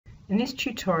In this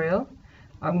tutorial,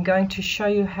 I'm going to show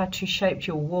you how to shape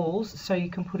your walls so you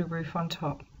can put a roof on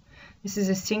top. This is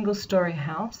a single-story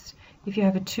house. If you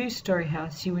have a two-story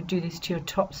house, you would do this to your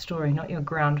top story, not your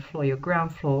ground floor. Your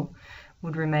ground floor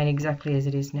would remain exactly as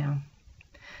it is now.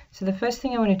 So the first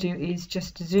thing I want to do is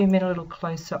just zoom in a little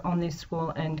closer on this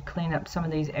wall and clean up some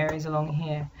of these areas along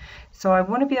here. So I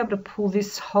want to be able to pull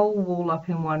this whole wall up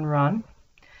in one run.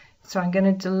 So I'm going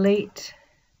to delete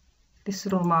this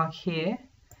little mark here,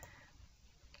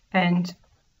 and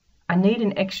I need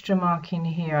an extra mark in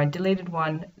here. I deleted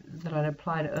one that I'd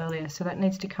applied earlier, so that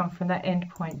needs to come from that end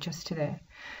point just to there.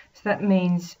 So that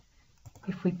means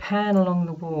if we pan along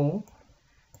the wall,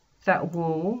 that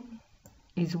wall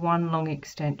is one long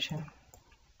extension.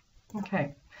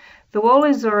 Okay, the wall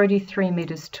is already 3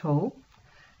 meters tall.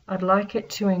 I'd like it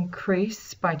to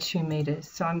increase by 2 meters,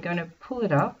 so I'm going to pull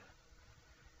it up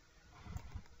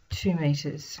 2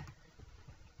 meters.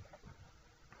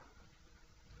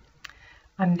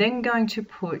 I'm then going to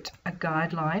put a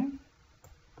guideline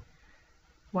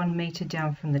 1 meter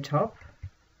down from the top,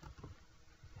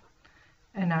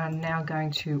 and I'm now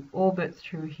going to orbit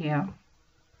through here,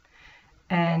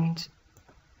 and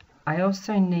I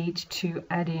also need to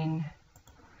add in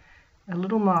a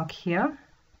little mark here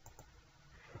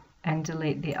and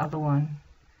delete the other one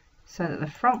so that the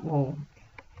front wall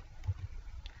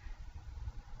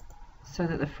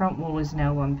is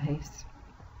now one piece.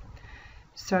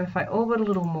 So if I orbit a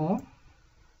little more,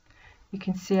 you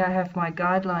can see I have my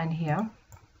guideline here.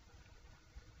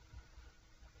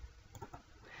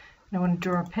 And I want to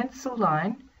draw a pencil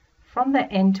line from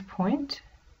the end point,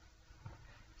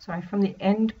 from the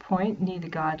end point near the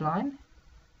guideline,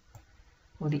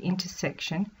 or the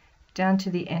intersection, down to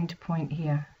the end point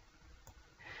here.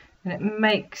 And it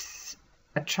makes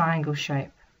a triangle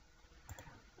shape.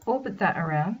 Orbit that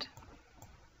around.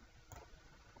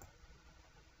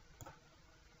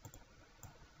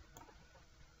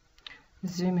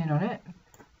 Zoom in on it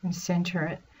and center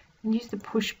it, and use the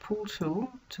push-pull tool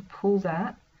to pull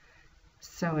that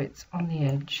so it's on the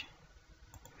edge.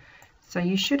 So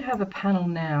you should have a panel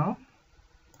now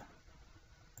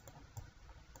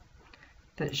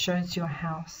that shows your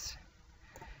house,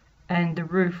 and the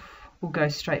roof will go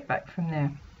straight back from there.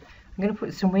 I'm going to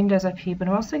put some windows up here, but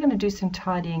I'm also going to do some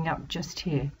tidying up just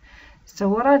here. So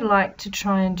what I'd like to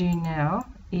try and do now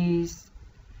is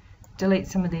delete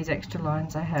some of these extra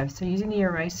lines I have. So using the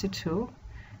eraser tool,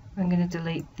 I'm going to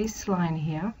delete this line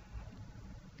here,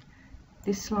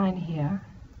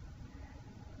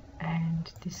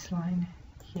 and this line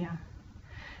here.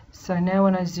 So now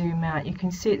when I zoom out, you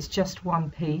can see it's just one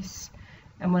piece,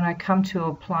 and when I come to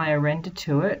apply a render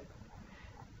to it,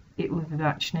 it will be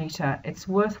much neater. It's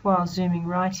worthwhile zooming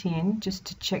right in just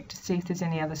to check to see if there's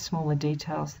any other smaller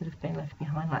details that have been left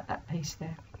behind, like that piece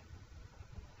there.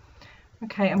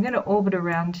 Okay, I'm going to orbit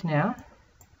around now.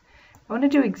 I want to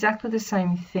do exactly the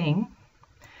same thing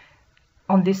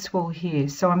on this wall here.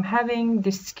 So I'm having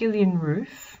this skillion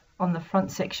roof on the front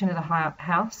section of the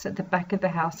house. At the back of the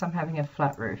house I'm having a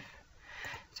flat roof.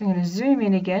 So I'm going to zoom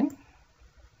in again.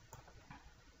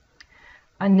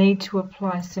 I need to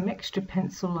apply some extra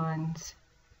pencil lines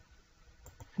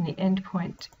from the end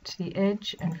point to the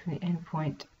edge and from the end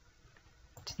point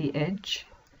to the edge.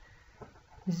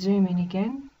 Zoom in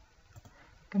again.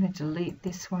 I'm going to delete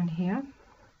this one here,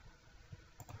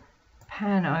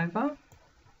 pan over,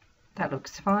 that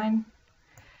looks fine.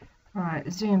 Alright,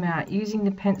 zoom out using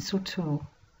the pencil tool.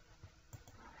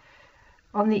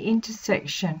 On the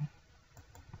intersection,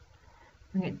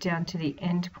 bring it down to the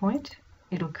end point,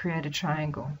 it'll create a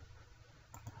triangle.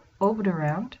 Orbit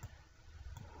around,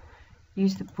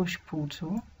 use the push-pull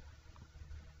tool,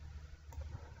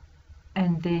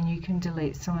 and then you can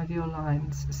delete some of your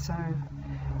lines. So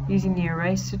using the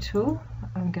eraser tool,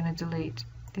 I'm going to delete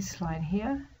this line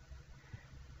here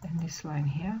and this line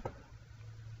here.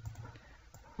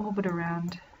 Orbit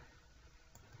around,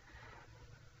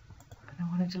 and I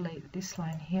want to delete this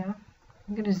line here.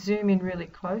 I'm going to zoom in really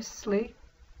closely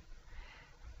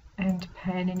and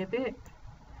pan in a bit.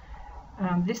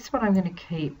 This one I'm going to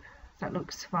keep, that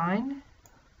looks fine.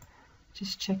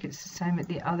 Just check it's the same at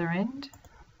the other end.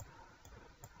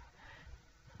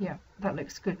 Yeah, that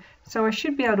looks good. So I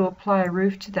should be able to apply a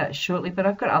roof to that shortly, but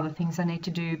I've got other things I need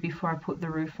to do before I put the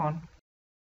roof on.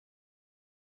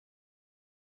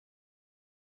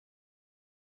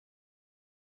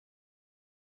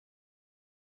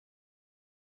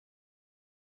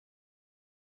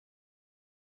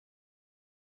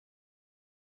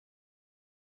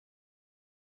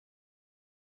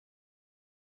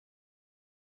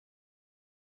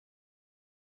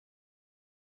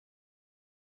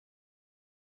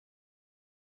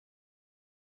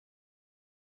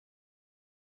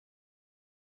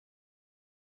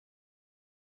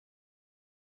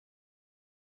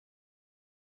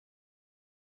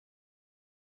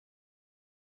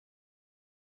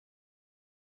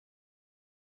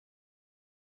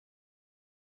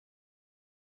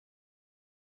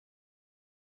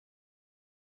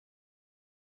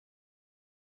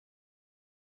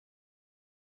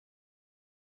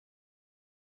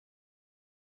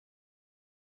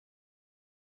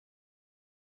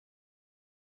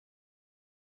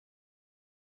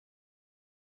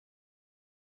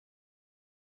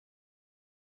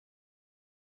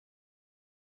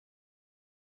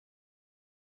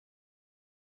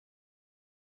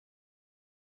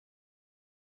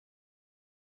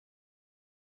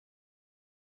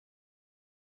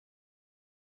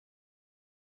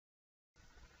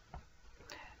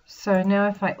 So now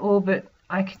if I orbit,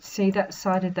 I can see that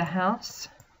side of the house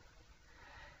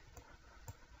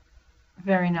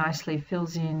very nicely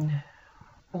fills in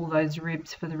all those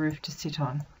ribs for the roof to sit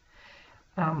on.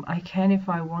 I can, if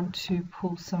I want to,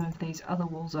 pull some of these other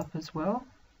walls up as well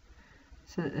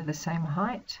so that they're the same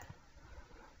height.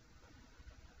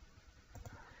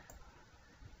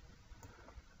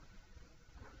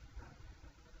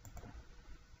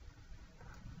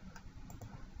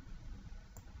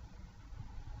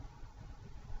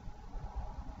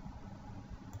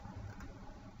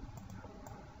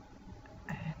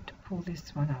 And pull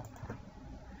this one up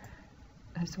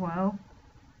as well.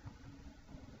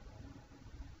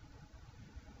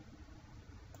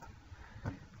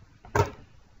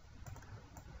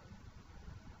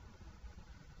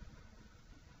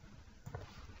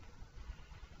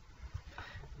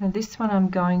 Now this one I'm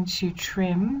going to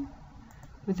trim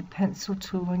with the pencil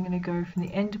tool. I'm going to go from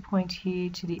the end point here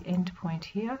to the end point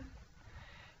here,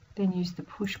 then use the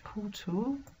push-pull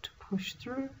tool to push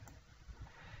through,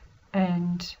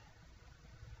 and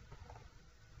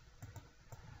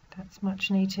that's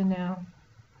much neater now.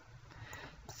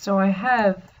 So I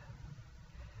have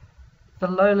the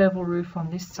low-level roof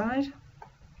on this side,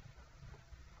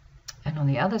 and on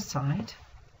the other side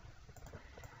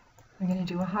I'm going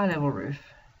to do a high-level roof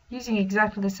using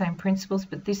exactly the same principles,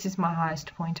 but this is my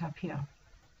highest point up here.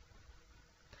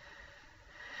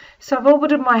 So I've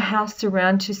orbited my house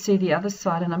around to see the other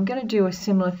side, and I'm going to do a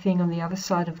similar thing on the other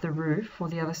side of the roof or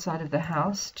the other side of the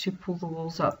house to pull the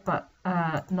walls up, but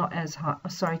not as high,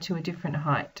 sorry, to a different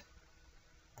height.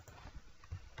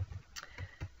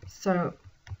 So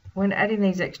when adding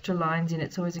these extra lines in,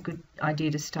 it's always a good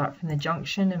idea to start from the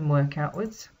junction and work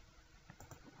outwards.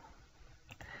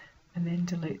 And then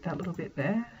delete that little bit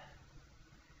there.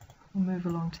 We'll move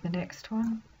along to the next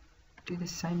one, do the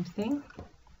same thing.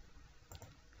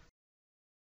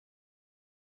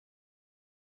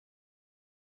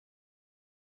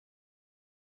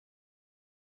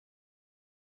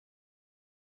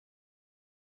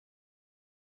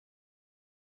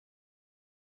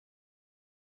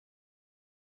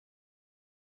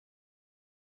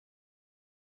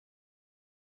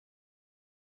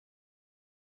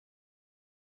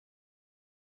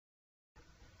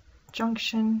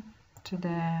 Junction to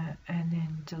there, and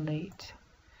then delete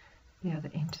the other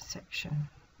intersection.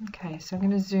 Okay, so I'm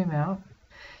going to zoom out.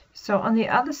 So on the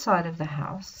other side of the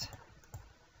house,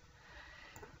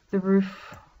 the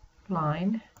roof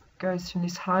line goes from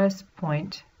this highest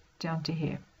point down to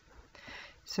here.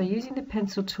 So using the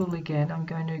pencil tool again, I'm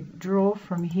going to draw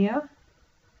from here,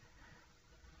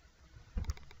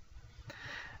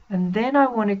 and then I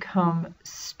want to come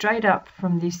straight up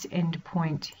from this end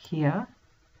point here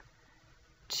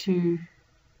to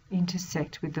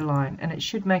intersect with the line, and it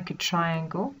should make a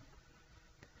triangle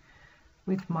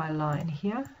with my line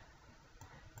here,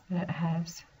 and it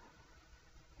has.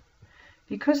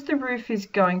 Because the roof is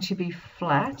going to be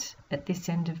flat at this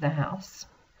end of the house,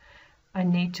 I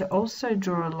need to also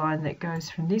draw a line that goes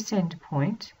from this end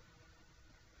point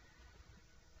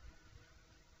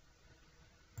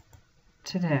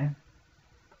to there.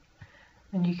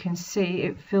 And you can see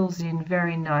it fills in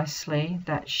very nicely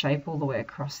that shape all the way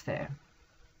across there.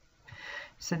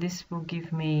 So this will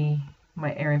give me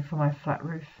my area for my flat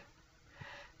roof.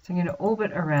 So I'm going to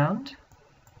orbit around.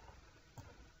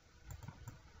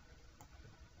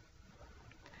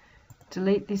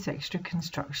 Delete this extra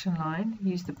construction line,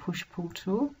 use the push-pull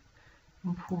tool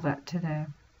and pull that to there.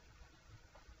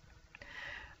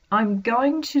 I'm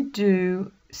going to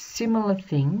do similar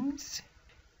things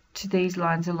to these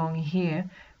lines along here,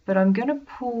 but I'm going to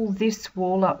pull this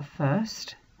wall up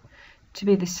first to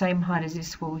be the same height as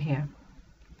this wall here.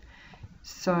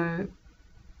 So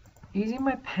using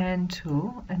my pan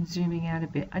tool and zooming out a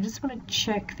bit, I just want to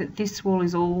check that this wall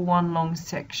is all one long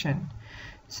section.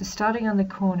 So starting on the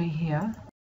corner here,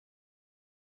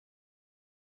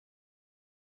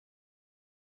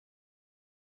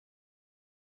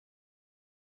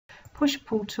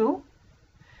 push-pull tool,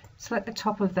 select the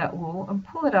top of that wall and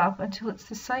pull it up until it's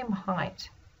the same height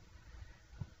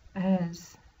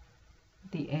as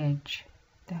the edge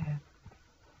there.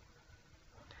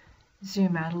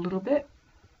 Zoom out a little bit,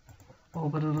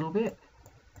 orbit a little bit.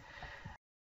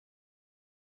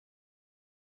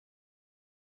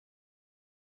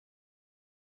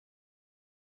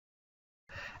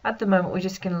 At the moment, we're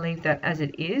just going to leave that as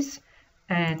it is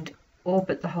and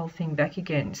orbit the whole thing back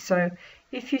again. So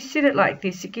if you sit it like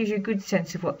this, it gives you a good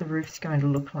sense of what the roof's going to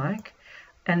look like.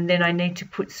 And then I need to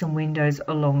put some windows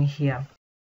along here.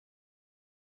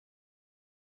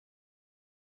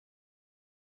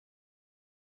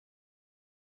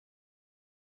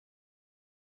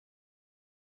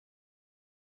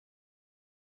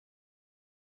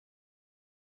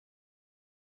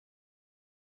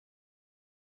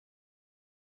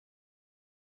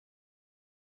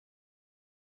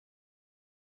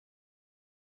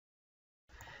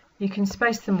 You can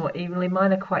space them more evenly.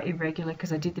 Mine are quite irregular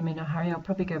because I did them in a hurry. I'll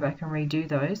probably go back and redo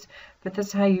those. But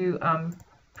that's how you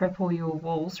prep all your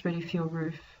walls ready for your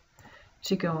roof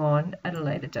to go on at a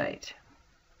later date.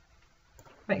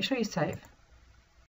 Make sure you save.